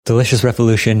Delicious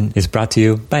Revolution is brought to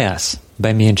you by us,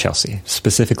 by me and Chelsea,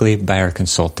 specifically by our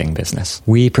consulting business.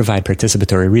 We provide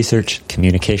participatory research,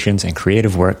 communications, and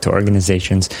creative work to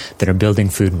organizations that are building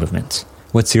food movements.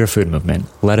 What's your food movement?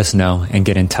 Let us know and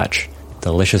get in touch.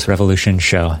 Delicious Revolution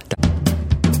Show.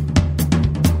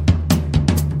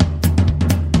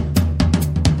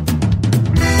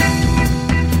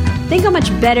 Think how much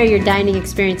better your dining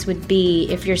experience would be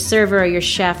if your server or your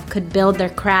chef could build their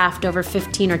craft over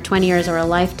 15 or 20 years or a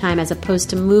lifetime, as opposed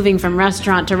to moving from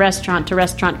restaurant to restaurant to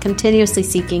restaurant, continuously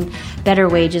seeking better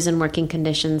wages and working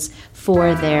conditions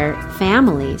for their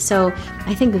family. So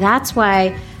I think that's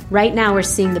why right now we're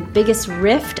seeing the biggest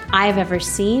rift I've ever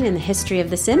seen in the history of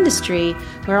this industry,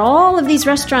 where all of these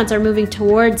restaurants are moving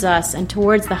towards us and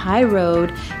towards the high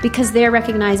road because they're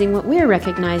recognizing what we're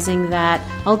recognizing, that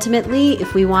ultimately,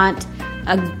 if we want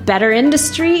a better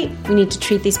industry, we need to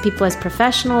treat these people as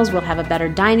professionals. We'll have a better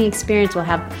dining experience. We'll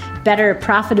have better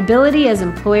profitability as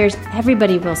employers.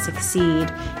 Everybody will succeed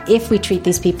if we treat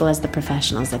these people as the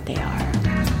professionals that they are.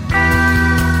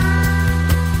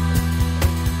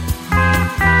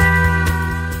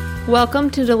 Welcome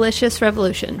to Delicious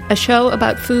Revolution, a show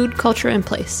about food, culture, and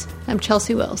place. I'm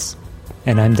Chelsea Wills.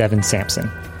 And I'm Devin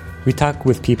Sampson. We talk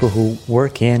with people who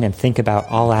work in and think about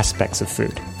all aspects of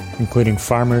food, including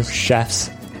farmers, chefs,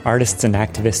 artists, and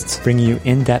activists, bringing you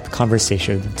in-depth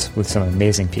conversations with some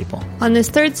amazing people. On this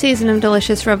third season of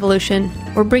Delicious Revolution,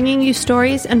 we're bringing you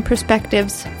stories and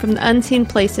perspectives from the unseen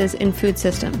places in food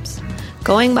systems,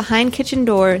 going behind kitchen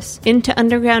doors, into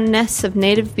underground nests of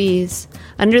native bees,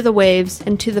 under the waves,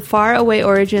 and to the faraway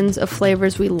origins of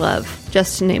flavors we love,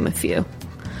 just to name a few.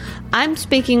 I'm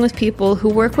speaking with people who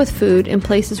work with food in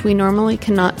places we normally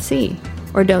cannot see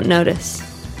or don't notice.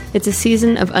 It's a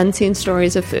season of unseen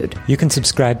stories of food. You can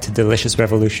subscribe to Delicious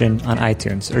Revolution on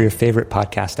iTunes or your favorite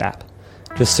podcast app.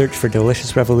 Just search for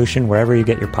Delicious Revolution wherever you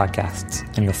get your podcasts,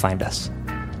 and you'll find us.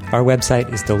 Our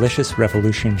website is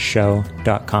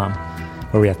deliciousrevolutionshow.com,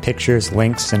 where we have pictures,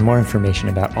 links, and more information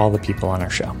about all the people on our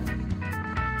show.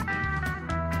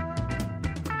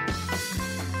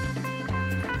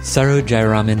 Saru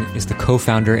Jayaraman is the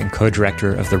co-founder and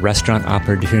co-director of the Restaurant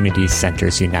Opportunity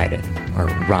Centers United, or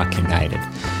ROC United,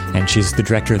 and she's the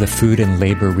director of the Food and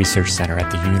Labor Research Center at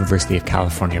the University of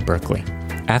California, Berkeley.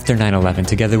 After 9/11,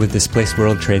 together with Displaced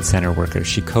World Trade Center workers,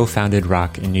 she co-founded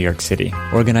ROC in New York City,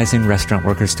 organizing restaurant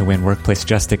workers to win workplace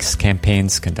justice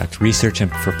campaigns, conduct research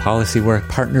and for policy work,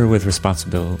 partner with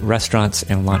responsible restaurants,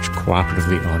 and launch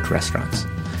cooperatively owned restaurants.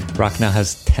 ROC now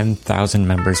has 10,000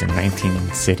 members in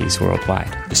 19 cities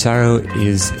worldwide. Saru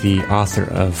is the author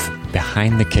of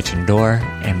Behind the Kitchen Door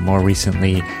and more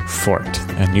recently Fort,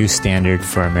 a new standard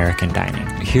for American dining.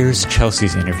 Here's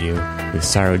Chelsea's interview with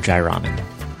Saru Jayaraman.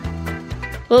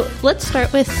 Well, let's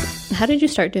start with, how did you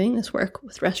start doing this work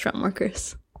with restaurant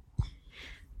workers?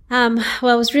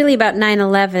 Well, it was really about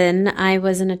 9/11. I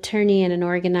was an attorney and an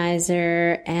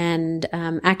organizer, and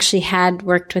actually had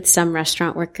worked with some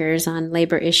restaurant workers on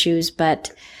labor issues.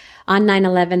 But on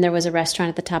 9/11, there was a restaurant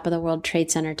at the top of the World Trade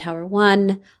Center, Tower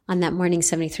 1. On that morning,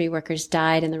 73 workers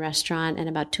died in the restaurant, and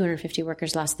about 250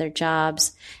 workers lost their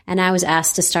jobs. And I was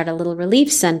asked to start a little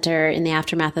relief center in the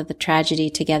aftermath of the tragedy,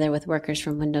 together with workers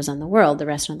from Windows on the World, the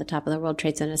restaurant at the top of the World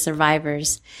Trade Center,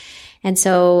 survivors. And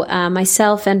so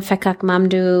myself and Fekak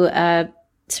Mamdou,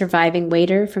 surviving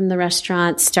waiter from the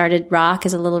restaurant, started ROC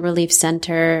as a little relief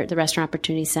center, the Restaurant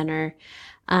Opportunity Center.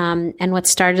 And what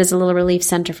started as a little relief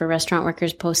center for restaurant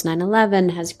workers post 9/11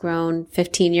 has grown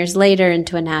 15 years later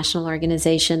into a national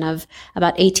organization of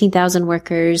about 18,000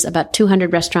 workers, about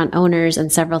 200 restaurant owners,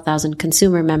 and several thousand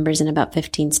consumer members in about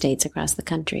 15 states across the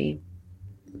country.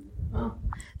 Wow.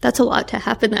 That's a lot to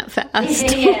happen that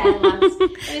fast. Yeah,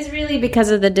 it was really because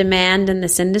of the demand in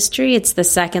this industry. It's the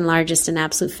second largest and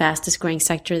absolute fastest growing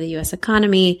sector of the U.S.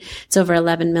 economy. It's over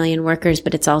 11 million workers,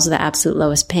 but it's also the absolute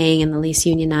lowest paying and the least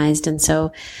unionized. And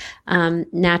so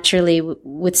naturally,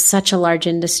 with such a large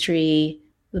industry,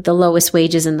 with the lowest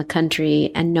wages in the country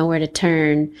and nowhere to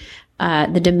turn,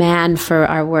 the demand for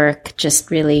our work just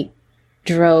really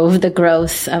drove the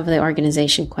growth of the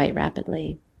organization quite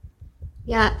rapidly.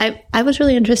 Yeah, I was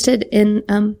really interested in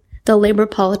the labor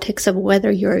politics of whether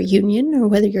you're a union or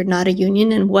whether you're not a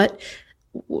union, and what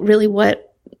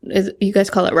is, you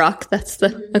guys call it ROC? That's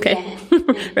the, okay. Yeah.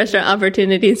 Restaurant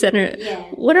Opportunity Center. Yeah.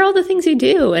 What are all the things you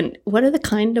do, and what are the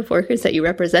kind of workers that you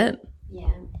represent? Yeah.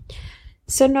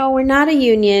 So no, we're not a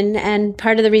union, and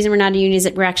part of the reason we're not a union is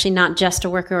that we're actually not just a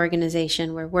worker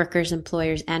organization. We're workers,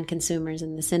 employers, and consumers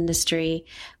in this industry,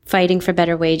 fighting for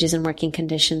better wages and working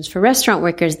conditions for restaurant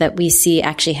workers that we see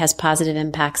actually has positive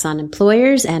impacts on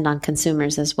employers and on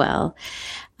consumers as well.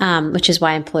 which is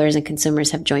why employers and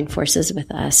consumers have joined forces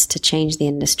with us to change the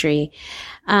industry.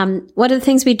 What are the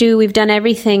things we do? We've done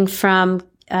everything from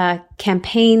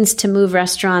campaigns to move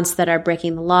restaurants that are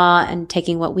breaking the law and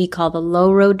taking what we call the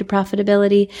low road to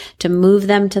profitability, to move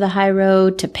them to the high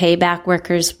road, to pay back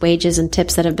workers' wages and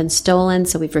tips that have been stolen.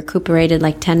 So we've recuperated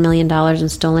like $10 million in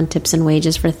stolen tips and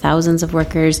wages for thousands of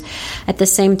workers. At the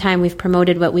same time, we've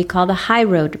promoted what we call the high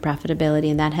road to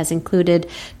profitability, and that has included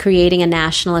creating a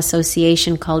national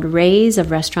association called RAISE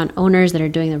of restaurant owners that are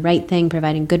doing the right thing,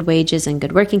 providing good wages and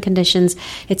good working conditions.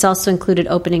 It's also included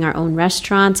opening our own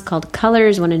restaurants called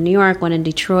Colors, one in New York, one in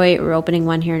Detroit. We're opening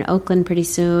one here in Oakland pretty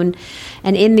soon.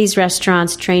 And in these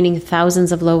restaurants, training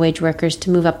thousands of low-wage workers to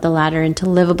move up the ladder into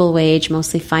livable wage,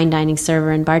 mostly fine dining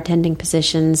server and bartending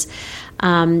positions.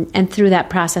 And through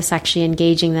that process, actually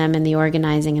engaging them in the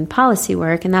organizing and policy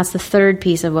work. And that's the third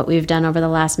piece of what we've done over the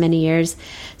last many years.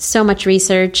 So much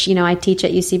research. I teach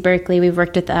at UC Berkeley. We've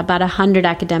worked with about 100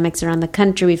 academics around the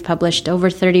country. We've published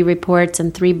over 30 reports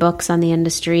and 3 books on the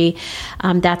industry.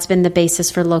 That's been the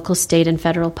basis for local, state, and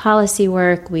federal policy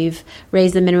work. We've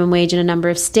raised the minimum wage in a number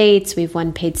of states. We've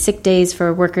won paid sick days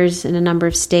for workers in a number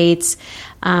of states.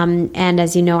 And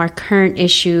as you know, our current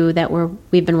issue that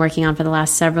we've been working on for the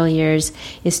last several years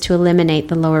is to eliminate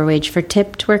the lower wage for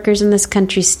tipped workers in this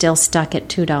country, still stuck at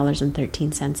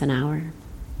 $2.13 an hour.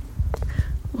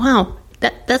 Wow.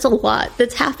 That's a lot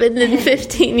that's happened in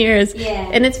 15 years.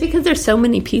 Yeah. And it's because there's so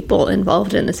many people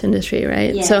involved in this industry,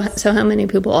 right? Yes. So how many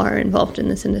people are involved in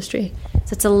this industry?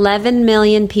 So it's 11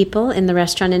 million people in the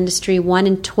restaurant industry. 1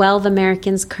 in 12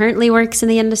 Americans currently works in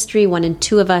the industry. 1 in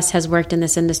 2 of us has worked in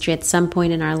this industry at some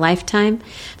point in our lifetime.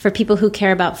 For people who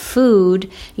care about food,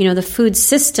 the food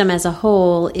system as a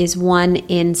whole is 1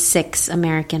 in 6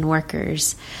 American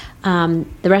workers. The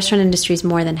restaurant industry is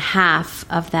more than half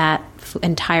of that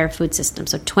entire food system.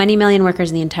 So 20 million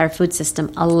workers in the entire food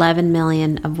system, 11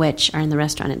 million of which are in the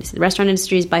restaurant industry. The restaurant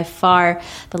industry is by far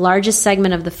the largest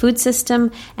segment of the food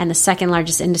system and the second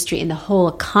largest industry in the whole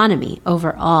economy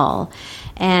overall.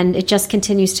 And it just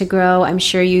continues to grow. I'm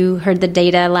sure you heard the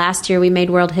data. Last year, we made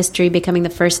world history, becoming the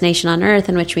first nation on earth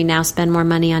in which we now spend more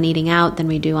money on eating out than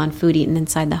we do on food eaten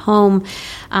inside the home.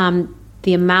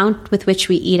 The amount with which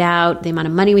we eat out, the amount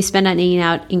of money we spend on eating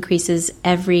out increases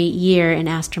every year in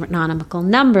astronomical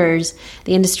numbers.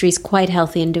 The industry is quite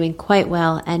healthy and doing quite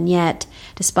well. And yet,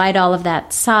 despite all of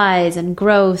that size and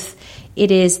growth,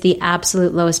 it is the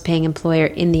absolute lowest paying employer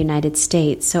in the United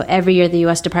States. So every year, the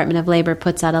U.S. Department of Labor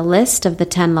puts out a list of the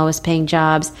 10 lowest paying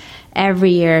jobs.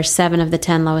 Every year, 7 of the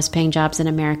 10 lowest paying jobs in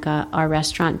America are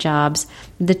restaurant jobs.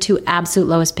 The 2 absolute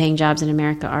lowest paying jobs in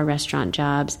America are restaurant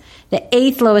jobs. The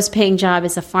 8th lowest paying job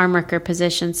is a farm worker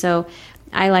position. So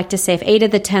I like to say if 8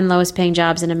 of the 10 lowest paying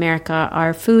jobs in America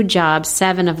are food jobs,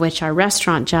 7 of which are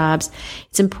restaurant jobs,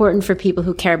 it's important for people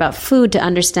who care about food to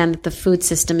understand that the food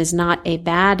system is not a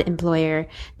bad employer.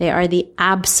 They are the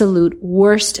absolute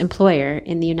worst employer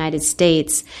in the United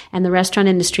States. And the restaurant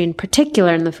industry in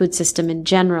particular, and the food system in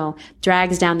general,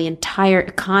 drags down the entire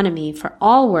economy for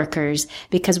all workers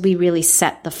because we really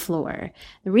set the floor.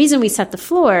 The reason we set the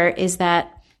floor is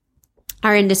that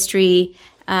our industry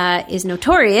is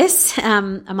notorious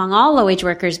among all low-wage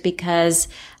workers because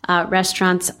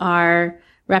restaurants are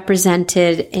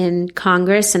represented in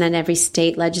Congress and in every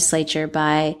state legislature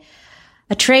by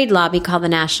a trade lobby called the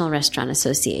National Restaurant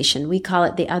Association. We call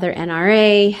it the other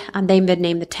NRA. They've been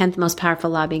named the 10th most powerful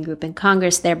lobbying group in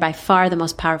Congress. They're by far the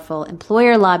most powerful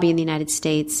employer lobby in the United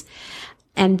States.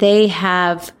 And they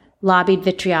have lobbied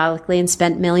vitriolically and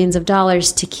spent millions of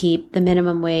dollars to keep the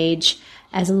minimum wage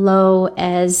as low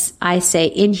as, I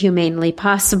say, inhumanely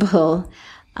possible,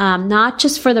 not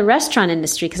just for the restaurant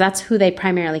industry, because that's who they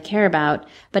primarily care about,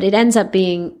 but it ends up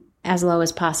being as low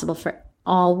as possible for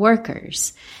all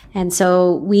workers. And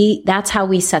so that's how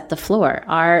we set the floor.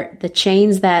 The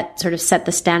chains that sort of set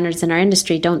the standards in our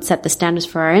industry don't set the standards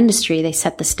for our industry. They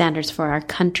set the standards for our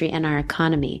country and our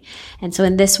economy. And so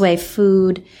in this way,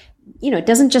 food, it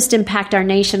doesn't just impact our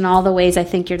nation in all the ways I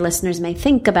think your listeners may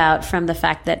think about, from the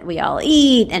fact that we all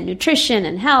eat and nutrition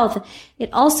and health.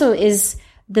 It also is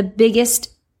the biggest,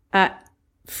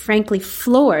 frankly,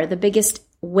 floor, the biggest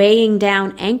weighing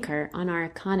down anchor on our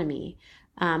economy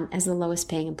as the lowest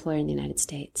paying employer in the United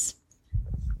States.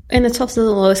 And it's also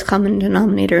the lowest common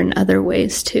denominator in other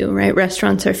ways, too, right?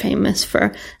 Restaurants are famous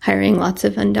for hiring lots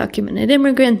of undocumented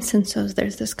immigrants, and so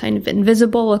there's this kind of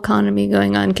invisible economy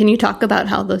going on. Can you talk about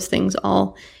how those things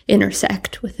all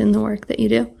intersect within the work that you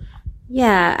do?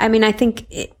 Yeah, I mean, I think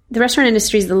the restaurant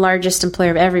industry is the largest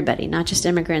employer of everybody, not just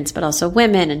immigrants, but also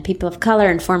women and people of color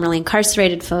and formerly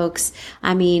incarcerated folks.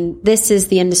 I mean, this is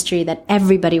the industry that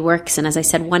everybody works in. As I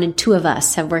said, 1 in 2 of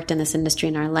us have worked in this industry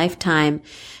in our lifetime.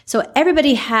 So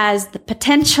everybody has the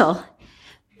potential,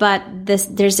 but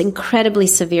there's incredibly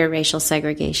severe racial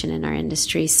segregation in our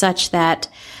industry, such that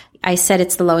I said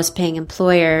it's the lowest paying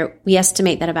employer. We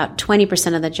estimate that about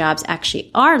 20% of the jobs actually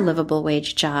are livable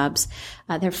wage jobs.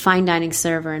 They're fine dining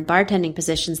server and bartending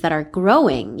positions that are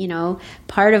growing. You know,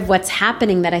 part of what's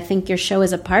happening that I think your show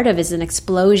is a part of is an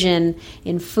explosion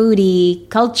in foodie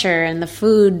culture and the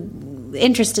food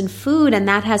interest in food. And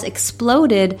that has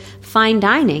exploded fine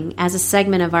dining as a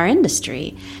segment of our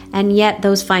industry. And yet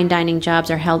those fine dining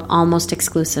jobs are held almost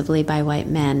exclusively by white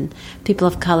men, people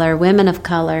of color, women of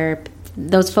color.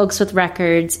 Those folks with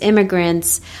records,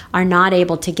 immigrants, are not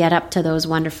able to get up to those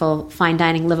wonderful fine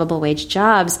dining livable wage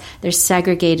jobs. They're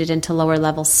segregated into lower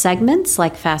level segments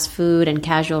like fast food and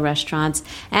casual restaurants,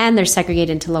 and they're segregated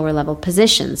into lower level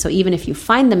positions. So even if you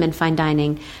find them in fine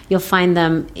dining, you'll find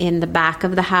them in the back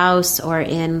of the house or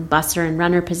in busser and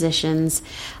runner positions.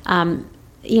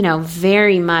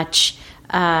 Very much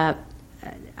a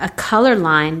color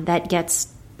line that gets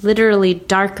literally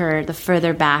darker the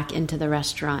further back into the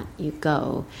restaurant you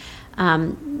go.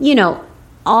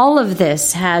 All of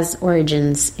this has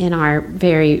origins in our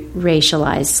very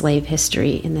racialized slave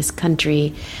history in this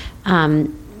country.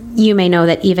 You may know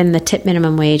that even the tip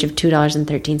minimum wage of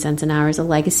 $2.13 an hour is a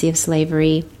legacy of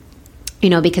slavery.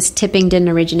 Because tipping didn't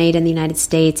originate in the United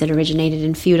States, it originated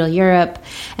in feudal Europe.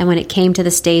 And when it came to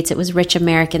the States, it was rich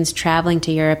Americans traveling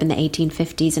to Europe in the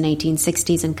 1850s and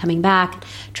 1860s and coming back,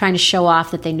 trying to show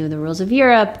off that they knew the rules of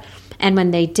Europe. And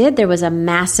when they did, there was a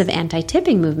massive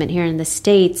anti-tipping movement here in the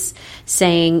States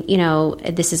saying,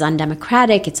 this is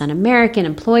undemocratic, it's un-American,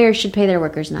 employers should pay their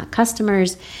workers, not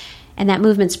customers. And that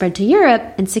movement spread to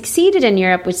Europe and succeeded in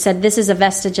Europe, which said this is a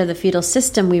vestige of the feudal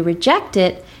system, we reject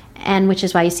it. And which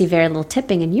is why you see very little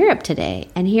tipping in Europe today.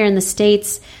 And here in the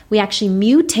States, we actually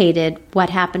mutated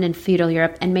what happened in feudal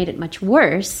Europe and made it much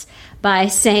worse by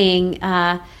saying,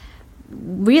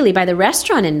 really by the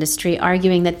restaurant industry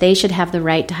arguing that they should have the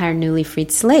right to hire newly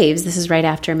freed slaves. This is right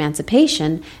after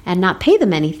emancipation, and not pay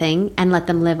them anything and let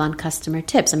them live on customer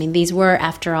tips. I mean, these were,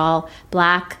 after all,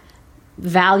 Black,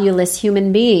 valueless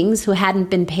human beings who hadn't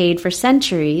been paid for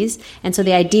centuries. And so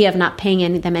the idea of not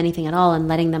paying them anything at all and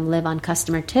letting them live on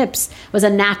customer tips was a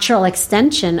natural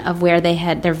extension of where they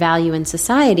had their value in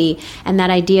society. And that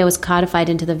idea was codified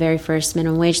into the very first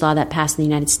minimum wage law that passed in the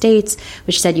United States,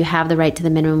 which said you have the right to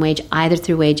the minimum wage either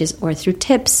through wages or through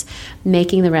tips,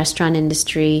 making the restaurant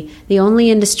industry the only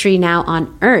industry now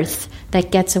on earth that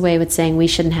gets away with saying we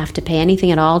shouldn't have to pay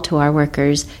anything at all to our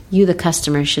workers. You, the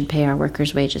customer, should pay our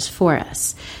workers' wages for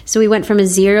us. So we went from a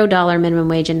 $0 minimum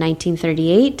wage in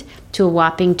 1938 to a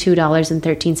whopping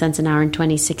 $2.13 an hour in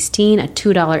 2016, a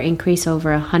 $2 increase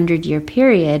over a 100-year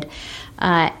period.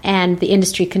 And the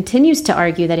industry continues to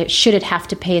argue that should it have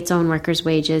to pay its own workers'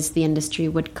 wages, the industry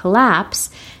would collapse.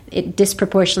 It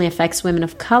disproportionately affects women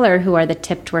of color who are the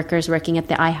tipped workers working at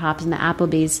the IHOPs and the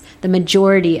Applebee's, the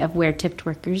majority of where tipped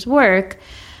workers work.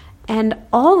 And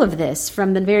all of this,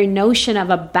 from the very notion of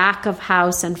a back of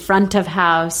house and front of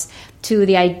house to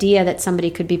the idea that somebody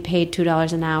could be paid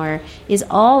 $2 an hour, is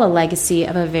all a legacy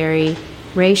of a very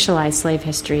racialized slave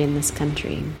history in this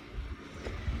country.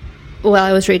 While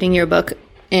I was reading your book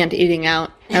and eating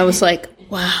out, I was like,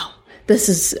 wow.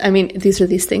 These are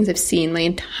these things I've seen my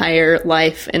entire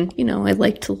life. And, I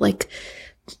like to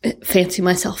fancy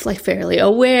myself fairly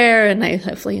aware. And I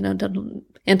have, done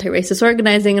anti-racist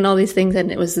organizing and all these things.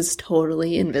 And it was this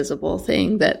totally invisible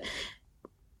thing that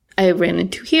I ran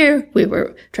into here. We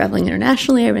were traveling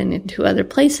internationally. I ran into other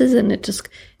places. And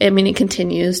it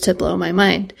continues to blow my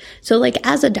mind. So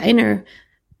as a diner,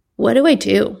 what do I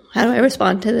do? How do I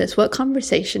respond to this? What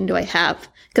conversation do I have?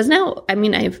 Because now,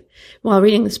 while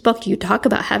reading this book, you talk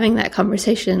about having that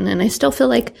conversation, and I still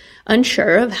feel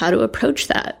unsure of how to approach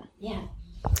that. Yeah.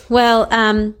 Well,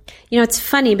 it's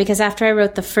funny because after I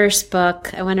wrote the first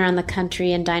book, I went around the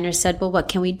country and diners said, well, what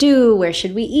can we do? Where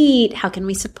should we eat? How can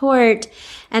we support?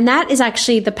 And that is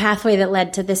actually the pathway that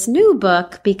led to this new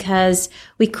book, because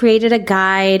we created a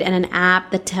guide and an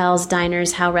app that tells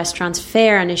diners how restaurants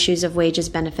fare on issues of wages,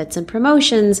 benefits, and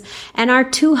promotions. And our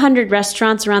 200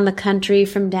 restaurants around the country,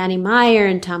 from Danny Meyer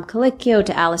and Tom Colicchio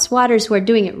to Alice Waters, who are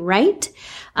doing it right,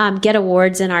 get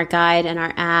awards in our guide and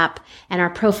our app and are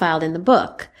profiled in the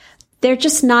book. There are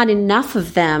just not enough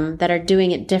of them that are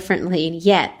doing it differently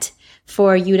yet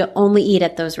for you to only eat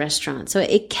at those restaurants. So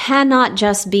it cannot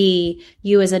just be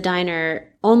you as a diner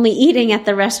only eating at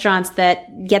the restaurants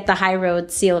that get the High Road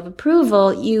seal of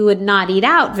approval. You would not eat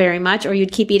out very much, or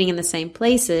you'd keep eating in the same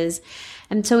places.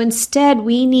 And so instead,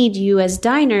 we need you as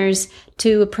diners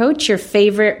to approach your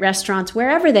favorite restaurants,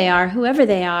 wherever they are, whoever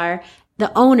they are,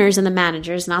 the owners and the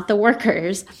managers, not the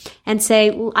workers, and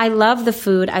say, I love the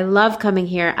food. I love coming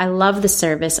here. I love the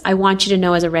service. I want you to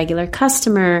know as a regular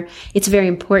customer, it's very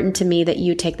important to me that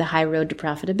you take the high road to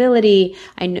profitability.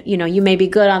 You may be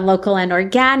good on local and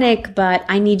organic, but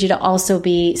I need you to also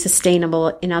be sustainable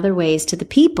in other ways to the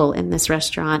people in this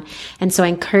restaurant. And so I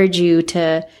encourage you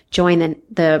to join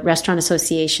the restaurant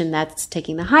association that's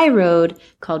taking the high road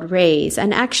called Raise.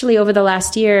 And actually over the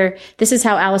last year, this is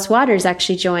how Alice Waters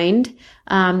actually joined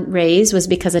Raise, was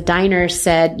because a diner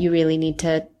said, you really need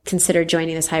to consider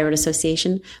joining this high road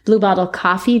association. Blue Bottle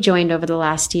Coffee joined over the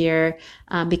last year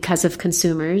because of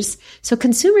consumers. So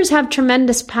consumers have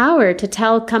tremendous power to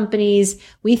tell companies,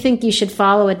 we think you should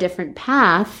follow a different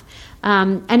path.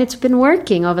 And it's been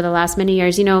working over the last many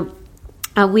years.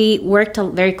 We worked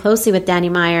very closely with Danny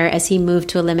Meyer as he moved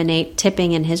to eliminate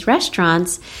tipping in his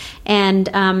restaurants. And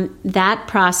that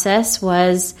process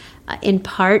was in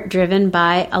part driven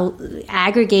by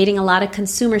aggregating a lot of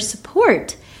consumer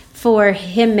support for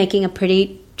him making a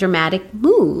pretty dramatic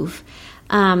move.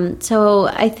 So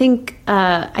I think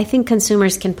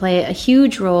consumers can play a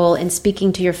huge role in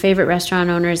speaking to your favorite restaurant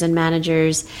owners and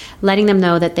managers, letting them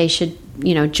know that they should,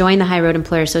 join the High Road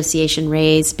Employer Association,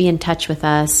 Raise, be in touch with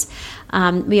us.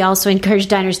 We also encourage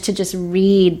diners to just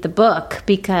read the book,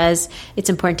 because it's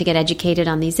important to get educated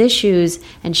on these issues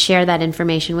and share that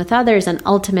information with others, and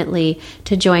ultimately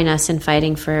to join us in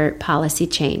fighting for policy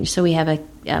change. So we have a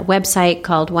website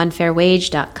called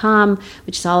onefairwage.com,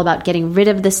 which is all about getting rid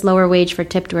of this lower wage for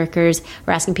tipped workers.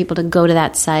 We're asking people to go to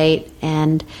that site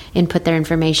and input their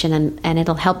information, and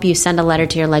it'll help you send a letter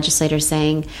to your legislator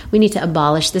saying, we need to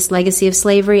abolish this legacy of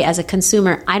slavery. As a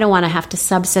consumer, I don't want to have to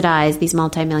subsidize these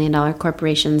multi-million-dollar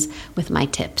corporations with my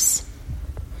tips.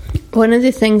 One of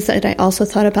the things that I also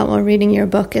thought about while reading your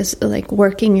book is, like,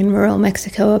 working in rural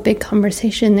Mexico, a big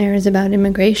conversation there is about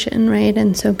immigration, right?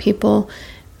 And so people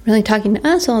really talking to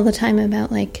us all the time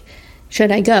about, like,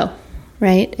 should I go,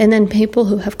 right? And then people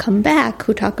who have come back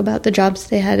who talk about the jobs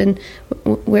they had and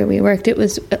where we worked,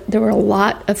 there were a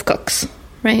lot of cooks,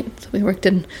 right? So we worked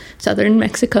in southern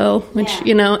Mexico, which,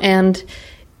 and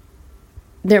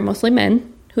they're mostly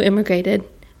men who immigrated,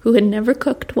 who had never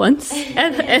cooked once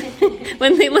and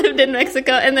when they lived in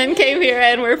Mexico, and then came here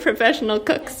and were professional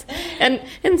cooks. And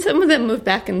some of them move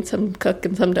back and some cook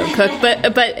and some don't cook.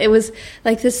 But it was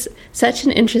like this, such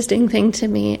an interesting thing to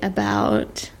me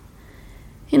about,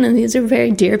 these are very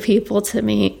dear people to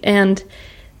me, and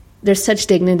there's such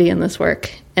dignity in this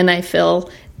work. And I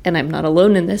feel, and I'm not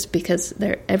alone in this, because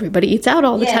everybody eats out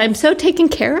all the time, so taken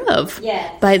care of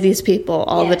by these people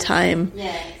all the time.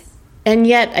 Yes. And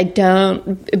yet I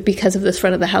don't, because of this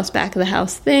front of the house, back of the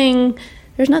house thing,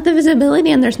 there's not the visibility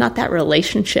and there's not that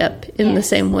relationship in the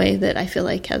same way that I feel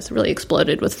like has really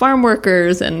exploded with farm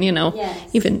workers and,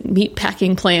 even meat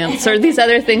packing plants or these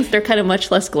other things. They're kind of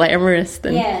much less glamorous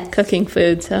than cooking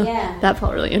food. So that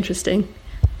felt really interesting.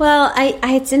 Well,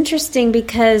 it's interesting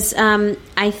because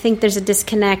I think there's a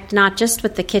disconnect, not just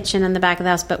with the kitchen and the back of the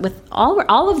house, but with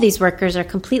all of these workers are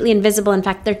completely invisible. In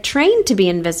fact, they're trained to be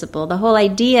invisible. The whole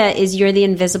idea is you're the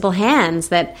invisible hands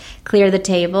that clear the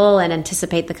table and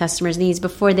anticipate the customer's needs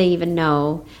before they even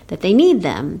know that they need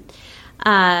them.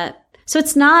 So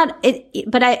it's not,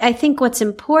 but I think what's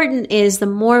important is the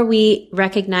more we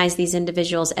recognize these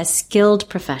individuals as skilled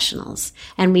professionals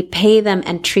and we pay them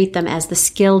and treat them as the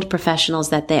skilled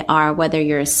professionals that they are, whether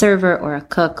you're a server or a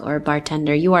cook or a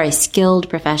bartender, you are a skilled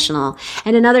professional.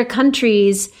 And in other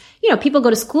countries, people go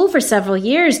to school for several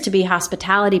years to be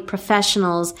hospitality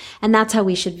professionals, and that's how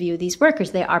we should view these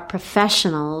workers. They are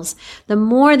professionals. The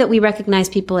more that we recognize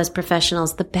people as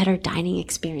professionals, the better dining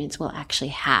experience we'll actually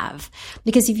have.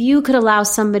 Because if you could allow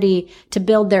somebody to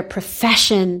build their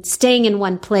profession staying in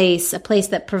one place, a place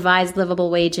that provides livable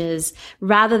wages,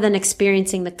 rather than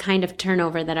experiencing the kind of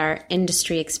turnover that our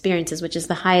industry experiences, which is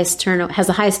has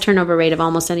the highest turnover rate of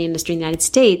almost any industry in the United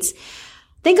States,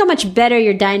 think how much better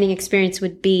your dining experience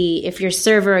would be if your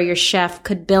server or your chef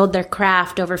could build their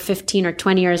craft over 15 or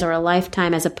 20 years or a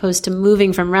lifetime, as opposed to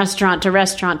moving from restaurant to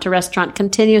restaurant to restaurant,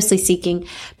 continuously seeking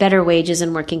better wages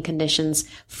and working conditions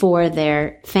for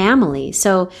their family.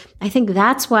 So I think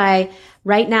that's why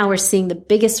right now we're seeing the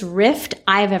biggest rift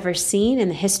I've ever seen in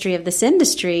the history of this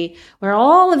industry, where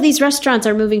all of these restaurants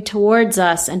are moving towards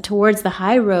us and towards the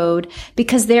high road,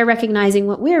 because they're recognizing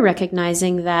what we're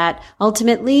recognizing, that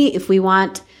ultimately, if we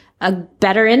want a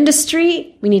better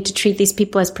industry. We need to treat these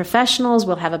people as professionals.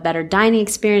 We'll have a better dining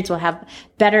experience. We'll have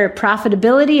better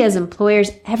profitability as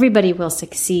employers. Everybody will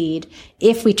succeed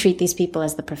if we treat these people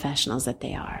as the professionals that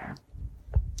they are.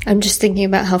 I'm just thinking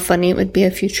about how funny it would be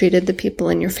if you treated the people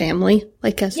in your family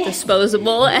like as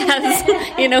disposable as,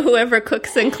 whoever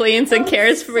cooks and cleans and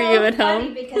cares for you at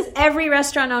home. Because every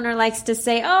restaurant owner likes to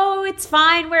say, oh, it's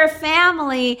fine, we're a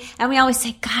family. And we always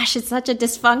say, gosh, it's such a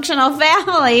dysfunctional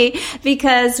family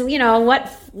because,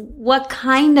 what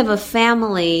kind of a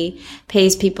family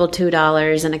pays people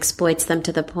 $2 and exploits them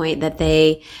to the point that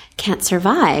they can't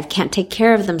survive, can't take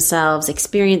care of themselves,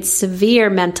 experience severe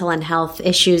mental and health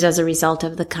issues as a result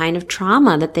of the kind of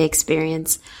trauma that they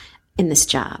experience in this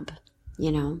job,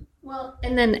 Well,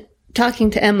 and then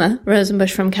talking to Emma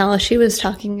Rosenbusch from CALA, she was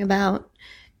talking about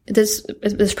this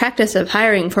practice of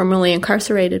hiring formerly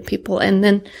incarcerated people, and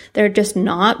then there just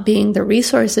not being the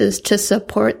resources to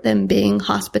support them being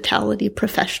hospitality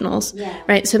professionals,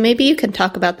 right? So maybe you can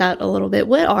talk about that a little bit.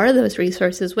 What are those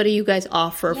resources? What do you guys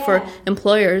offer for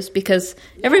employers? Because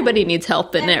everybody needs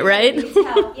help in it, right?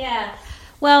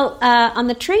 Well, on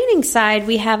the training side,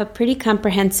 we have a pretty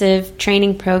comprehensive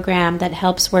training program that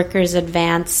helps workers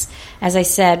advance, as I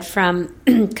said, from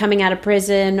coming out of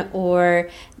prison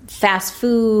or fast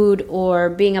food or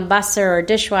being a busser or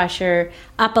dishwasher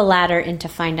up a ladder into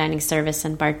fine dining service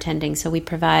and bartending. So we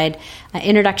provide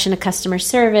introduction to customer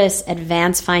service,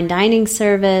 advanced fine dining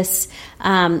service,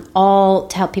 all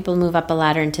to help people move up a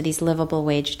ladder into these livable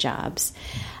wage jobs.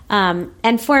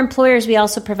 And for employers, we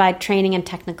also provide training and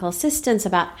technical assistance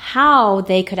about how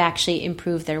they could actually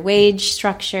improve their wage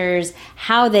structures,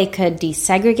 how they could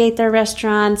desegregate their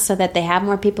restaurants so that they have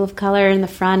more people of color in the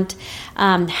front,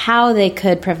 how they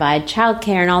could provide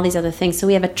childcare and all these other things. So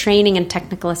we have a training and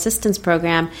technical assistance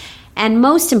program. And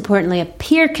most importantly, a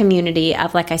peer community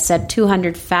of, like I said,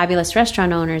 200 fabulous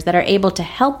restaurant owners that are able to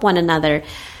help one another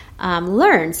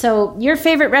learn. So your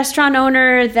favorite restaurant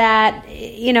owner that,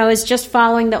 is just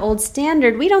following the old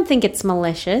standard, we don't think it's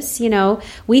malicious.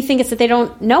 We think it's that they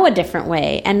don't know a different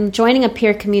way. And joining a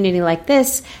peer community like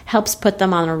this helps put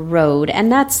them on a road.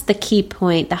 And that's the key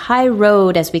point. The high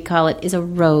road, as we call it, is a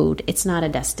road. It's not a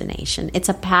destination. It's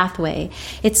a pathway.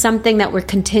 It's something that we're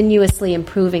continuously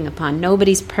improving upon.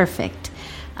 Nobody's perfect.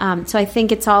 So I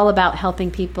think it's all about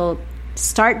helping people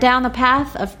start down the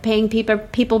path of paying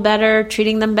people better,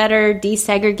 treating them better,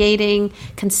 desegregating,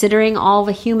 considering all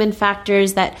the human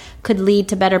factors that could lead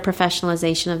to better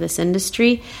professionalization of this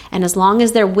industry. And as long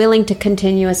as they're willing to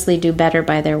continuously do better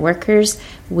by their workers,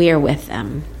 we're with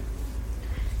them.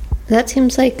 That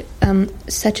seems like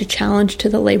such a challenge to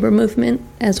the labor movement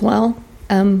as well,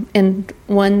 and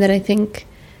one that I think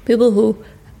people who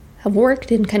have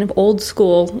worked in kind of old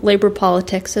school labor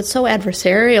politics, it's so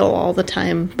adversarial all the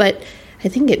time, but I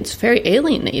think it's very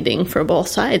alienating for both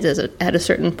sides at a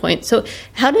certain point. So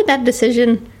how did that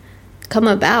decision come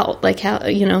about? Like how,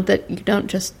 that you don't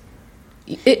just,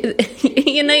 you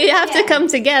have to come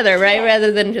together, right?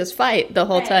 Rather than just fight the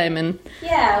whole time. And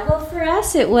well, for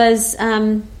us it was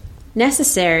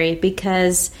necessary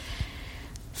because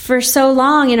for so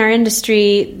long in our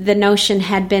industry, the notion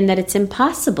had been that it's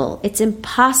impossible. It's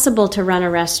impossible to run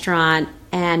a restaurant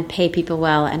and pay people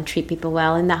well and treat people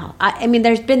well. And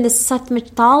there's been this such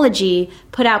mythology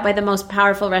put out by the most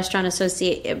powerful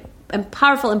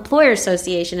powerful employer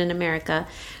association in America,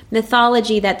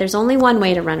 mythology that there's only one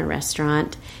way to run a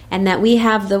restaurant and that we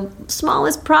have the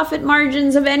smallest profit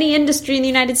margins of any industry in the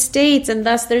United States, and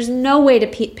thus there's no way to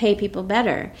pay people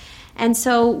better. And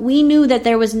so we knew that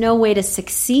there was no way to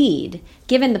succeed.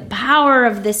 Given the power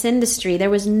of this industry, there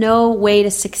was no way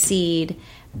to succeed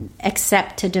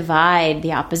except to divide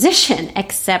the opposition,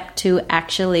 except to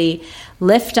actually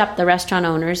lift up the restaurant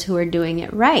owners who are doing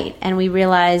it right. And we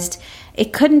realized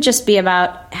it couldn't just be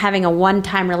about having a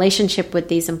one-time relationship with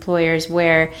these employers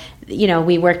where,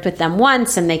 we worked with them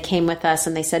once and they came with us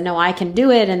and they said, no, I can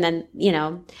do it. And then,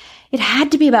 it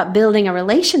had to be about building a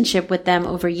relationship with them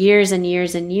over years and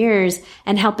years and years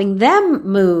and helping them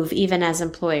move even as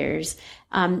employers,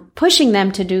 pushing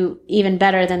them to do even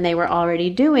better than they were already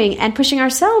doing and pushing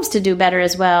ourselves to do better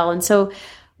as well. And so,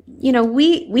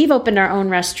 we've opened our own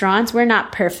restaurants. We're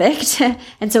not perfect.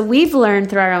 And so we've learned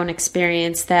through our own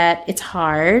experience that it's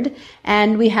hard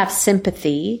and we have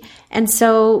sympathy. And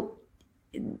so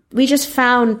we just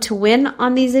found to win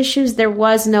on these issues, there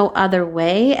was no other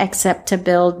way except to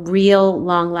build real,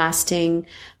 long-lasting,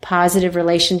 positive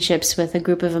relationships with a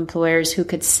group of employers who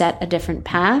could set a different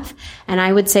path. And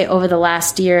I would say over the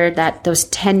last year that those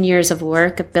 10 years of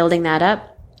work of building that up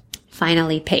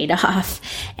finally paid off.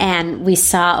 And we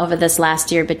saw over this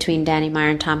last year between Danny Meyer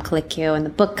and Tom Colicchio and the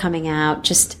book coming out,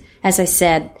 just as I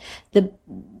said,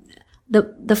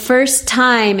 the first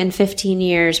time in 15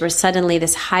 years where suddenly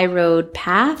this high road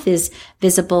path is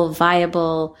visible,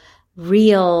 viable,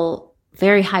 real,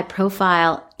 very high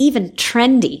profile, even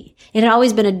trendy. It had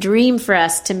always been a dream for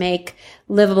us to make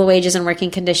livable wages and working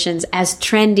conditions as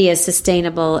trendy as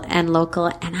sustainable and local.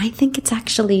 And I think it's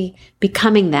actually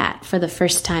becoming that for the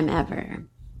first time ever.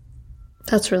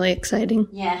 That's really exciting.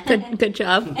 Yeah. Good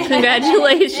job.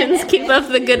 Congratulations. Keep up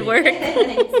the good work.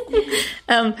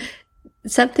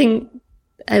 Something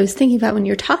I was thinking about when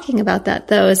you were talking about that,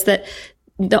 though, is that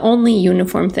the only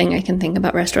uniform thing I can think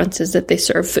about restaurants is that they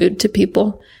serve food to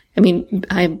people. I mean,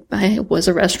 I was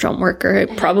a restaurant worker.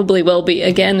 It probably will be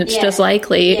again. It's just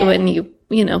likely when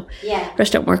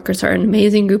restaurant workers are an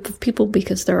amazing group of people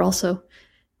because they're also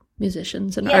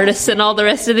musicians and artists and all the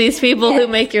rest of these people who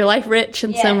make your life rich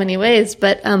in so many ways.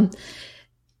 But,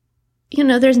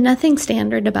 there's nothing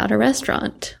standard about a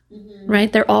restaurant,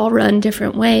 right? They're all run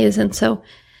different ways. And so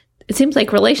it seems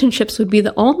like relationships would be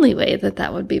the only way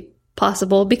that would be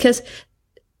possible because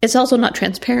it's also not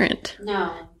transparent.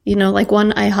 No. Like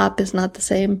one IHOP is not the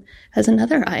same as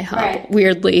another IHOP,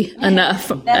 weirdly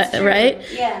enough, right?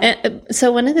 Yeah. And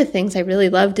so one of the things I really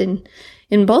loved in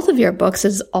both of your books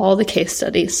is all the case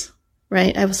studies,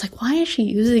 right? I was like, why is she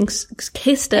using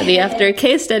case study after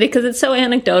case study? Because it's so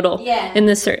anecdotal in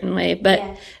this certain way.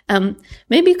 But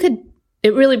maybe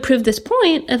it really proved this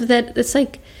point of that it's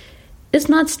like, it's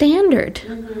not standard,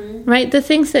 right? The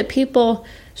things that people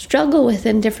struggle with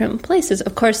in different places.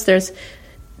 Of course,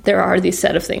 there are these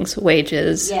set of things,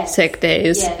 wages, sick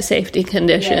days, safety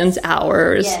conditions,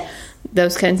 hours,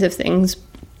 those kinds of things.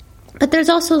 But there's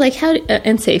also like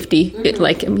and safety,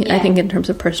 I think in terms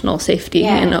of personal safety,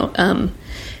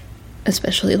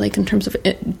 especially like in terms of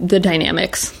the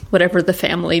dynamics, whatever the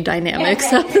family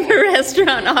dynamics of the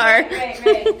restaurant are.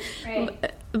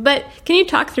 Right. But can you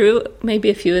talk through maybe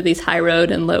a few of these high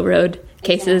road and low road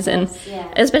cases and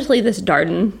especially this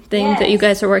Darden thing that you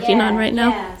guys are working on right now?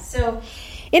 Yeah. So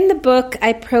in the book,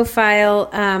 I profile,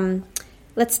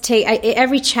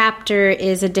 every chapter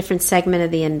is a different segment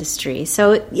of the industry.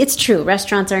 So it's true,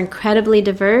 restaurants are incredibly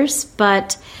diverse,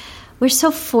 but we're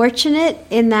so fortunate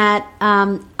in that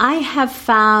I have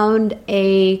found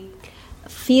a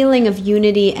feeling of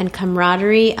unity and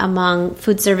camaraderie among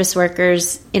food service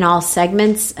workers in all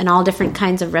segments and all different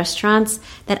kinds of restaurants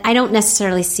that I don't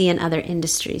necessarily see in other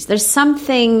industries. There's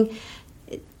something,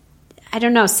 I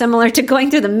don't know, similar to going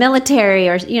through the military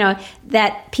or,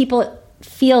 that people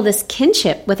feel this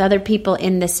kinship with other people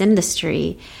in this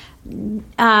industry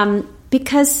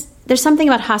because there's something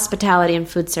about hospitality and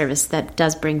food service that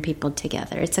does bring people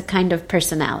together. It's a kind of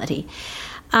personality.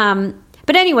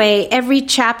 But anyway, every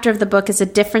chapter of the book is a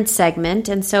different segment.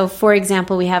 And so, for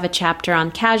example, we have a chapter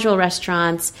on casual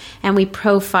restaurants, and we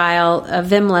profile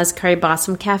Vimla's Curry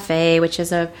Blossom Cafe, which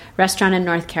is a restaurant in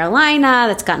North Carolina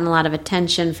that's gotten a lot of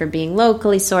attention for being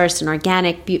locally sourced and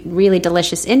organic, really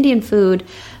delicious Indian food.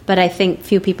 But I think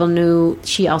few people knew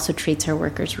she also treats her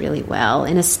workers really well.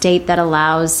 In a state that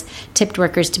allows tipped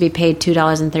workers to be paid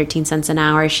 $2.13 an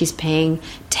hour, she's paying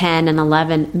 $10 and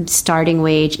 $11 starting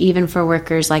wage, even for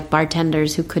workers like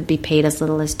bartenders who could be paid as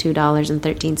little as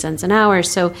 $2.13 an hour.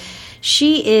 So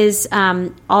she is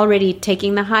already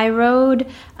taking the high road,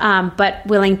 but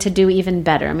willing to do even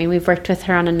better. I mean, we've worked with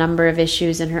her on a number of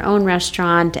issues in her own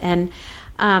restaurant, and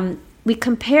we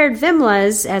compared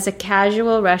Vimla's as a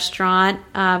casual restaurant,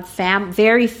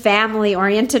 very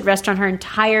family-oriented restaurant. Her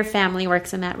entire family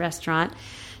works in that restaurant,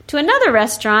 to another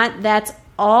restaurant that's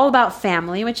all about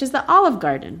family, which is the Olive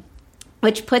Garden,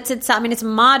 which puts itself, its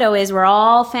motto is we're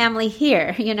all family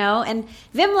here, and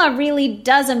Vimla really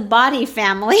does embody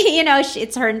family.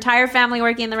 It's her entire family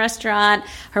working in the restaurant.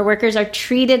 Her workers are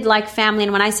treated like family.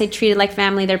 And when I say treated like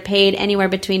family, they're paid anywhere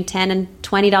between $10 and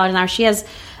 $20 an hour. She has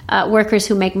workers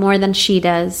who make more than she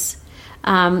does,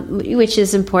 which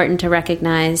is important to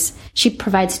recognize. She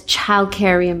provides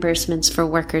childcare reimbursements for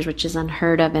workers, which is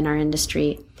unheard of in our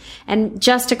industry. And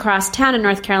just across town in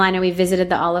North Carolina, we visited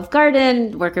the Olive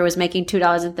Garden. The worker was making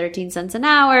 $2.13 an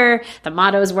hour. The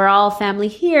motto is we're all family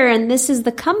here. And this is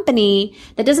the company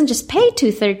that doesn't just pay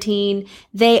 $2.13.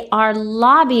 They are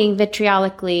lobbying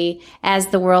vitriolically as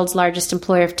the world's largest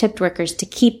employer of tipped workers to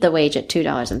keep the wage at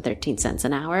 $2.13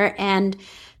 an hour. And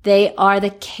they are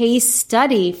the case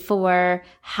study for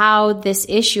how this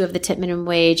issue of the tip minimum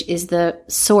wage is the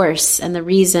source and the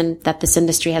reason that this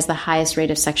industry has the highest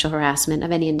rate of sexual harassment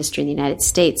of any industry in the United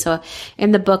States. So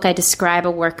in the book, I describe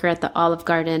a worker at the Olive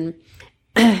Garden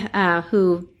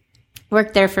who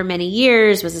worked there for many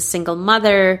years, was a single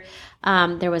mother.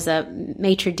 There was a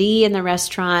maitre d' in the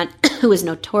restaurant who was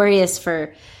notorious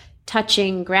for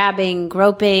touching, grabbing,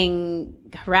 groping,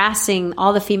 harassing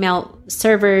all the female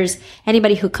servers.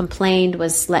 Anybody who complained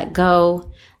was let go.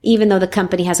 Even though the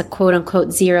company has a quote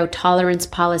unquote zero tolerance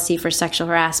policy for sexual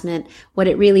harassment, what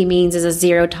it really means is a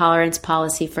zero tolerance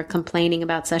policy for complaining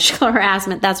about sexual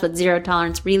harassment. That's what zero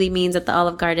tolerance really means at the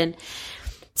Olive Garden.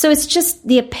 So it's just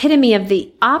the epitome of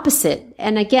the opposite.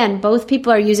 And again, both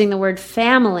people are using the word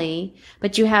family,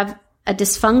 but you have a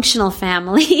dysfunctional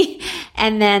family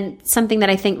and then something that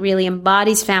I think really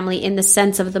embodies family in the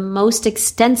sense of the most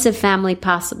extensive family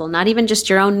possible, not even just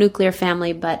your own nuclear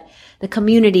family, but the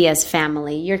community as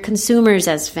family, your consumers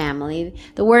as family,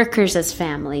 the workers as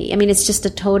family. I mean, it's just a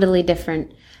totally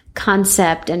different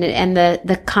concept, and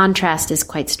the contrast is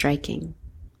quite striking.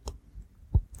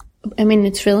 I mean,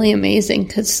 it's really amazing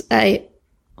because I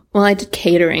did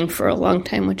catering for a long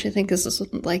time, which I think is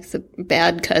like the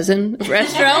bad cousin of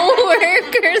restaurant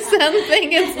work or something.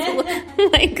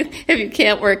 It's like if you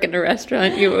can't work in a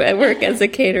restaurant, you work as a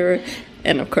caterer.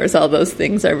 And of course, all those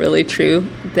things are really true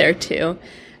there too.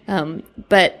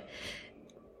 But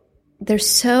there's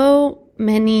so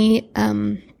many,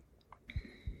 I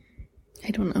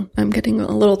don't know, I'm getting a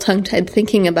little tongue-tied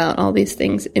thinking about all these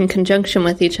things in conjunction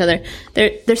with each other.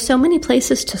 There's so many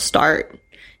places to start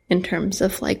in terms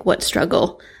of like what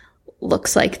struggle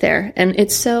looks like there. And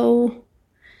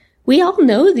we all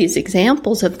know these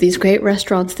examples of these great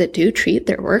restaurants that do treat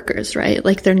their workers, right?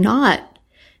 Like they're not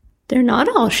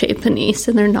all Chez Panisse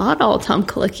and they're not all Tom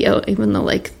Colicchio, even though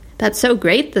like, that's so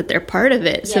great that they're part of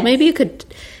it. Yes. So maybe you could,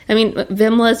 I mean,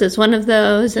 Wimla's is one of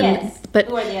those. And, yes. But,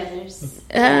 who are the others?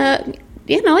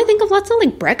 I think of lots of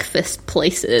like breakfast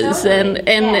places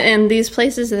and these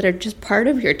places that are just part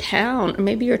of your town, or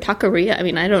maybe your taqueria. I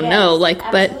mean, I don't know, like,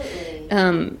 absolutely.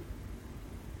 But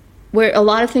where a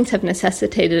lot of things have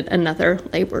necessitated another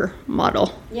labor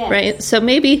model, right? So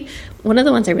maybe one of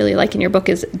the ones I really like in your book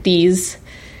is Dee's.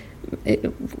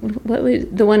 What was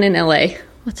the one in LA?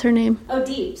 What's her name? Oh,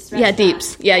 Deeps. Yeah,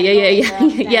 Deeps. Yeah.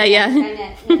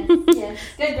 Yes. Good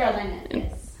girl, Dinette.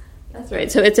 Yes. That's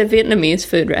right. So it's a Vietnamese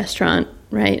food restaurant,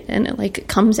 right? And it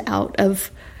comes out of,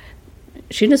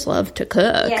 she just loved to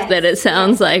cook, that it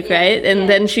sounds like, right? And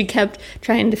then she kept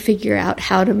trying to figure out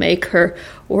how to make her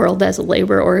world as a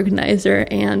labor organizer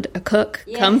and a cook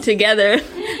come together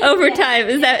over time.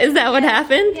 Is that what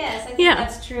happened? Yes, I think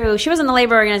that's true. She wasn't a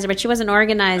labor organizer, but she was an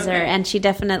organizer, and she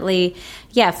definitely,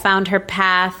 found her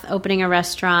path opening a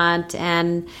restaurant,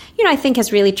 and, I think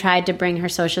has really tried to bring her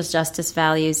social justice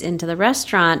values into the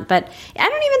restaurant. But I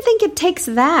don't even think it takes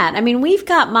that. I mean, we've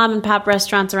got mom and pop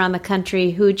restaurants around the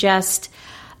country who just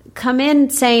come in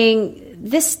saying,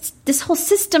 this whole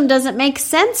system doesn't make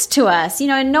sense to us.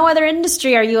 In no other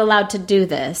industry are you allowed to do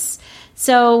this.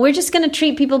 So we're just going to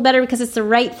treat people better because it's the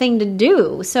right thing to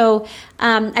do. So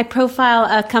I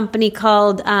profile a company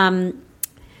called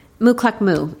Moo Cluck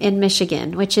Moo in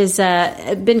Michigan, which has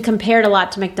been compared a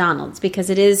lot to McDonald's because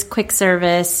it is quick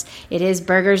service. It is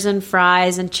burgers and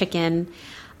fries and chicken.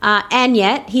 And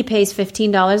yet he pays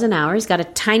 $15 an hour. He's got a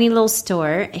tiny little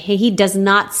store. He does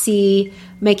not see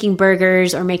making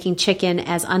burgers or making chicken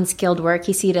as unskilled work.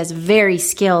 He sees it as very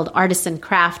skilled artisan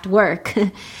craft work.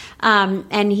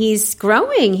 And he's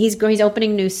growing. He's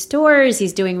opening new stores.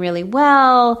 He's doing really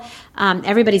well.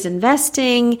 Everybody's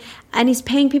investing, and he's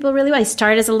paying people really well. He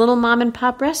started as a little mom and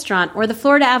pop restaurant, or the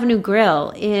Florida Avenue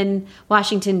Grill in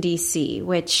Washington, D.C.,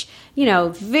 which,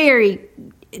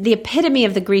 the epitome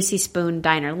of the greasy spoon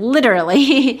diner,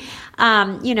 literally,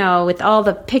 with all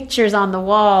the pictures on the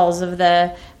walls of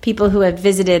the people who have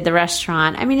visited the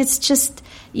restaurant. I mean, it's just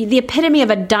the epitome of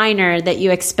a diner that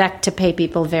you expect to pay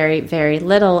people very, very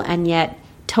little, and yet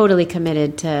totally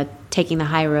committed to taking the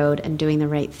high road and doing the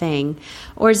right thing.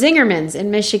 Or Zingerman's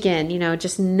in Michigan,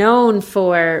 just known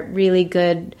for really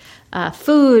good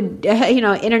food,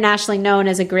 internationally known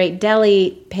as a great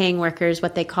deli, paying workers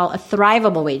what they call a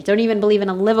thrivable wage. Don't even believe in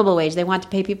a livable wage. They want to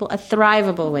pay people a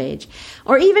thrivable wage.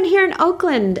 Or even here in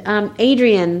Oakland,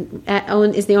 Adrian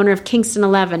is the owner of Kingston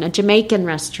 11, a Jamaican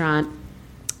restaurant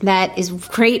that is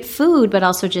great food, but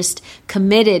also just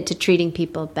committed to treating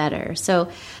people better. So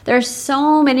there are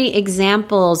so many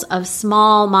examples of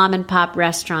small mom and pop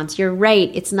restaurants. You're right.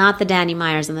 It's not the Danny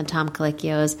Meyers and the Tom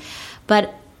Colicchios,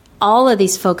 but all of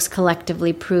these folks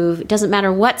collectively prove it doesn't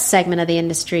matter what segment of the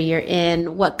industry you're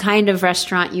in, what kind of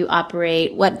restaurant you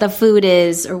operate, what the food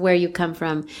is, or where you come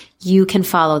from, you can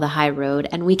follow the high road,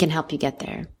 and we can help you get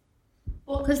there.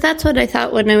 Well, because that's what I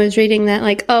thought when I was reading that,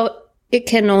 it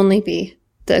can only be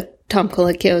the Tom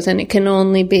Colicchios, and it can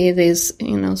only be these,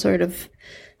 sort of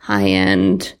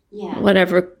high-end,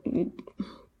 whatever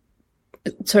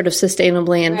sort of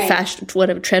sustainably and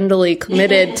trendily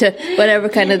committed to whatever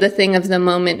kind of the thing of the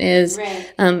moment is,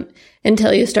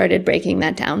 until you started breaking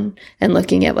that down and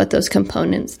looking at what those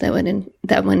components that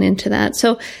went into that.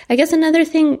 So I guess another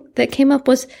thing that came up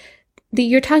was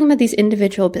you're talking about these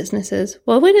individual businesses.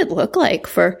 What would it look like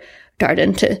for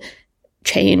Darden to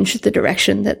change the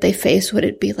direction that they face? Would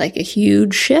it be like a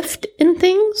huge shift in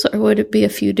things, or would it be a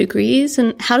few degrees?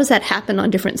 And how does that happen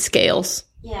on different scales?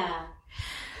 Yeah.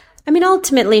 I mean,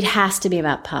 ultimately, it has to be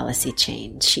about policy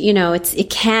change. You know,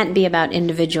 it can't be about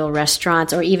individual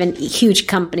restaurants or even huge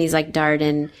companies like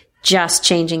Darden just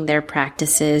changing their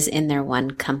practices in their one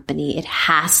company. It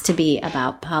has to be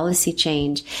about policy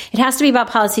change. It has to be about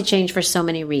policy change for so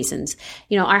many reasons.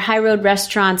 You know, our high road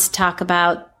restaurants talk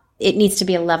about it needs to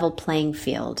be a level playing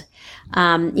field.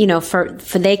 You know, for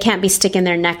they can't be sticking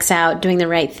their necks out doing the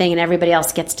right thing and everybody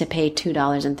else gets to pay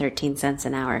 $2.13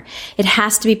 an hour. It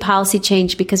has to be policy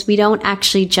change because we don't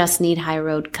actually just need high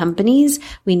road companies.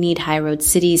 We need high road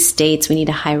cities, states. We need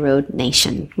a high road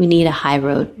nation. We need a high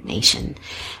road nation.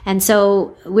 And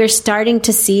so we're starting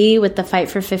to see with the Fight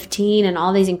for 15 and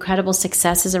all these incredible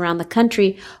successes around the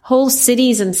country, whole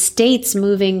cities and states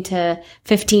moving to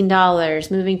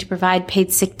 $15, moving to provide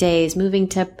paid sick days, moving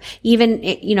to even,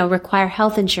 you know, require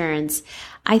health insurance.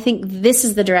 I think this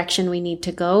is the direction we need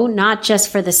to go, not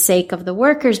just for the sake of the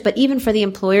workers, but even for the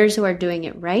employers who are doing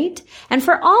it right, and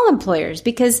for all employers,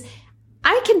 because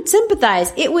I can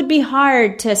sympathize. It would be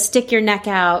hard to stick your neck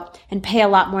out and pay a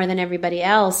lot more than everybody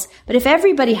else. But if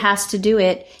everybody has to do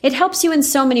it, it helps you in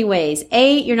so many ways.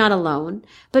 A, you're not alone.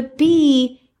 But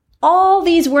B, all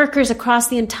these workers across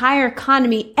the entire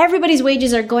economy, everybody's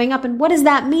wages are going up. And what does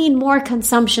that mean? More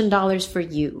consumption dollars for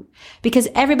you. Because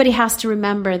everybody has to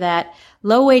remember that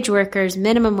low wage workers,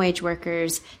 minimum wage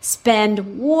workers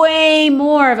spend way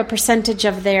more of a percentage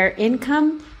of their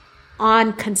income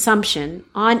on consumption,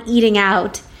 on eating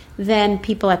out, than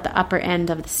people at the upper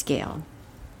end of the scale.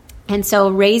 And so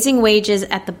raising wages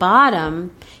at the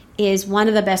bottom is one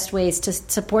of the best ways to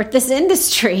support this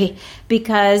industry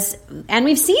because, and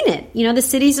we've seen it, you know, the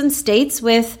cities and states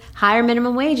with higher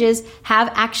minimum wages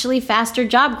have actually faster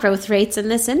job growth rates in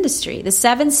this industry. The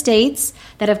 7 states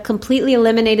that have completely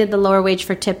eliminated the lower wage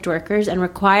for tipped workers and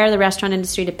require the restaurant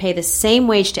industry to pay the same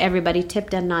wage to everybody,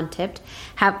 tipped and non-tipped,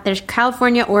 there's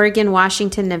California, Oregon,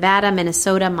 Washington, Nevada,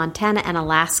 Minnesota, Montana, and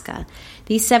Alaska.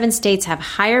 These 7 states have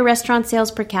higher restaurant sales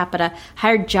per capita,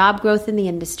 higher job growth in the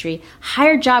industry,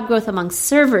 higher job growth among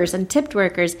servers and tipped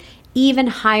workers, even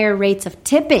higher rates of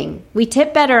tipping. We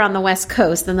tip better on the West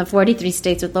Coast than the 43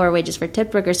 states with lower wages for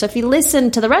tipped workers. So if you listen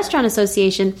to the Restaurant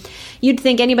Association, you'd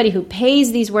think anybody who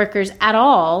pays these workers at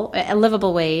all a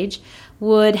livable wage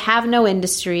would have no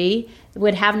industry,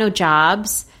 would have no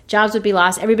jobs. Jobs would be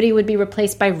lost. Everybody would be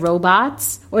replaced by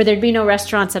robots, or there'd be no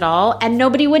restaurants at all, and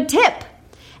nobody would tip.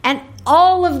 And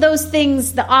all of those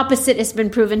things, the opposite has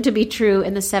been proven to be true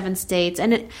in the 7 states.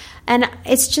 And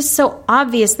it's just so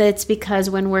obvious that it's because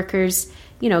when workers,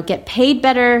 you know, get paid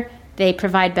better, they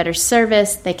provide better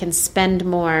service, they can spend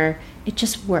more. It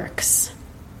just works.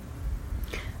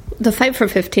 The Fight for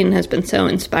 15 has been so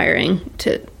inspiring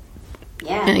to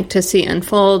see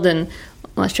unfold. And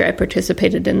last year I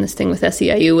participated in this thing with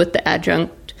SEIU with the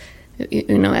adjunct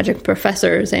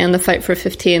professors and the Fight for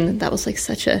 15. That was like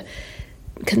such a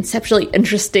conceptually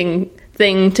interesting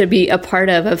thing to be a part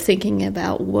of thinking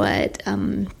about what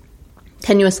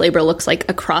tenuous labor looks like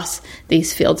across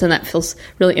these fields. And that feels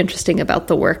really interesting about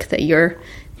the work that you're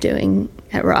doing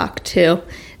at ROC too.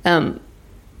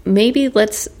 Maybe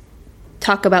let's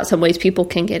talk about some ways people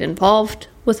can get involved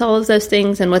with all of those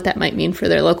things and what that might mean for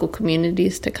their local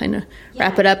communities to kind of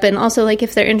wrap it up. And also, like,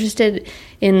 if they're interested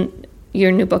in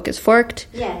your new book is Forked.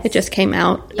 Yes. It just came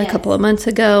out a couple of months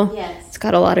ago. Yes. It's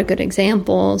got a lot of good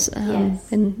examples. And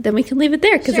then we can leave it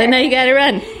there because I know you got to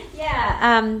run.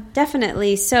 Yeah,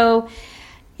 definitely. So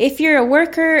if you're a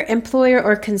worker, employer,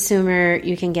 or consumer,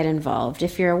 you can get involved.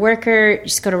 If you're a worker,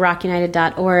 just go to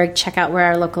rockunited.org, check out where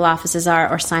our local offices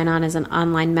are, or sign on as an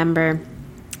online member.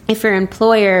 If you're an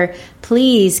employer,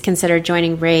 please consider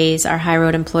joining RAISE, our High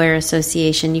Road Employer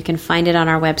Association. You can find it on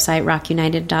our website,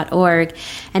 rockunited.org.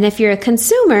 And if you're a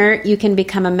consumer, you can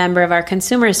become a member of our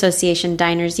consumer association,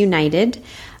 Diners United.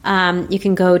 You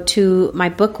can go to my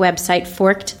book website,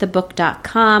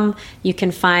 forkedthebook.com. You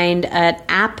can find an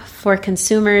app for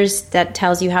consumers that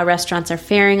tells you how restaurants are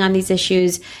faring on these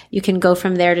issues. You can go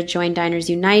from there to join Diners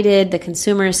United, the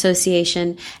Consumer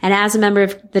Association. And as a member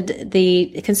of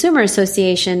the Consumer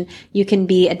Association, you can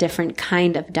be a different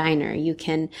kind of diner. You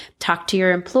can talk to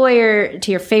your employer, to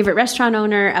your favorite restaurant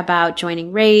owner about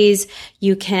joining RAISE.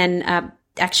 You can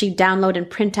actually download and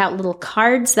print out little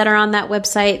cards that are on that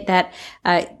website that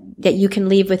you can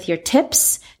leave with your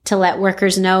tips to let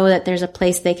workers know that there's a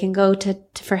place they can go to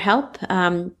for help.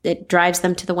 It drives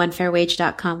them to the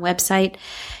onefairwage.com website.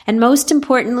 And most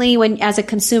importantly, as a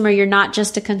consumer, you're not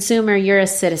just a consumer, you're a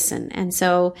citizen. And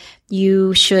so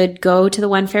you should go to the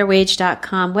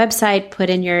onefairwage.com website, put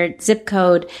in your zip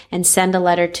code, and send a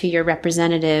letter to your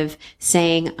representative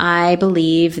saying, I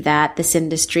believe that this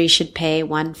industry should pay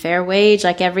one fair wage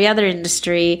like every other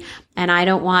industry. And I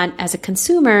don't want, as a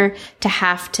consumer, to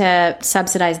have to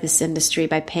subsidize this industry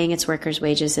by paying its workers'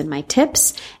 wages in my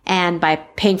tips and by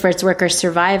paying for its workers'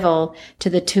 survival to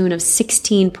the tune of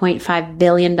 $16.5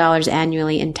 billion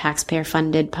annually in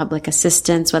taxpayer-funded public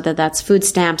assistance, whether that's food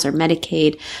stamps or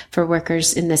Medicaid for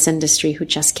workers in this industry who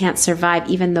just can't survive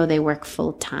even though they work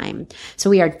full-time. So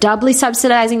we are doubly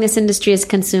subsidizing this industry as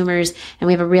consumers, and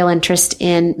we have a real interest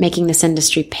in making this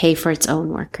industry pay for its own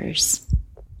workers.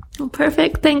 Oh,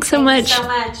 perfect. Thanks so much.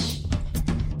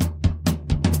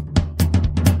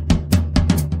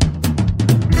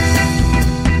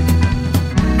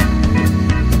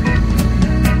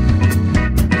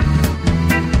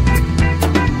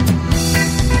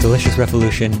 Delicious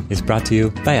Revolution is brought to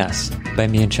you by us, by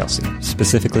me and Chelsea,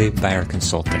 specifically by our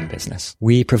consulting business.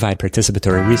 We provide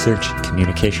participatory research,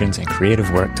 communications, and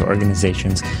creative work to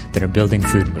organizations that are building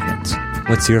food movements.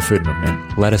 What's your food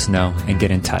movement? Let us know and get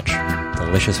in touch.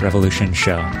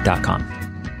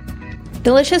 DeliciousRevolutionShow.com.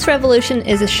 Delicious Revolution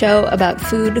is a show about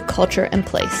food, culture, and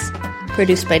place.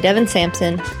 Produced by Devin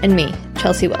Sampson and me,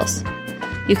 Chelsea Wells.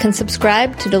 You can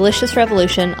subscribe to Delicious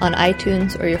Revolution on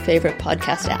iTunes or your favorite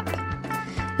podcast app.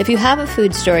 If you have a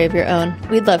food story of your own,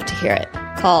 we'd love to hear it.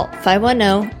 Call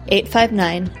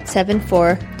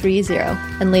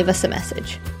 510-859-7430 and leave us a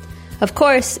message. Of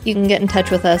course, you can get in touch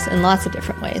with us in lots of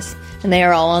different ways, and they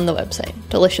are all on the website,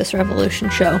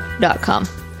 DeliciousRevolutionShow.com.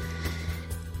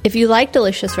 If you like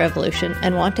Delicious Revolution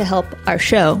and want to help our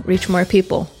show reach more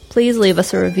people, please leave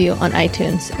us a review on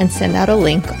iTunes and send out a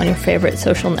link on your favorite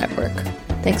social network.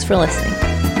 Thanks for listening.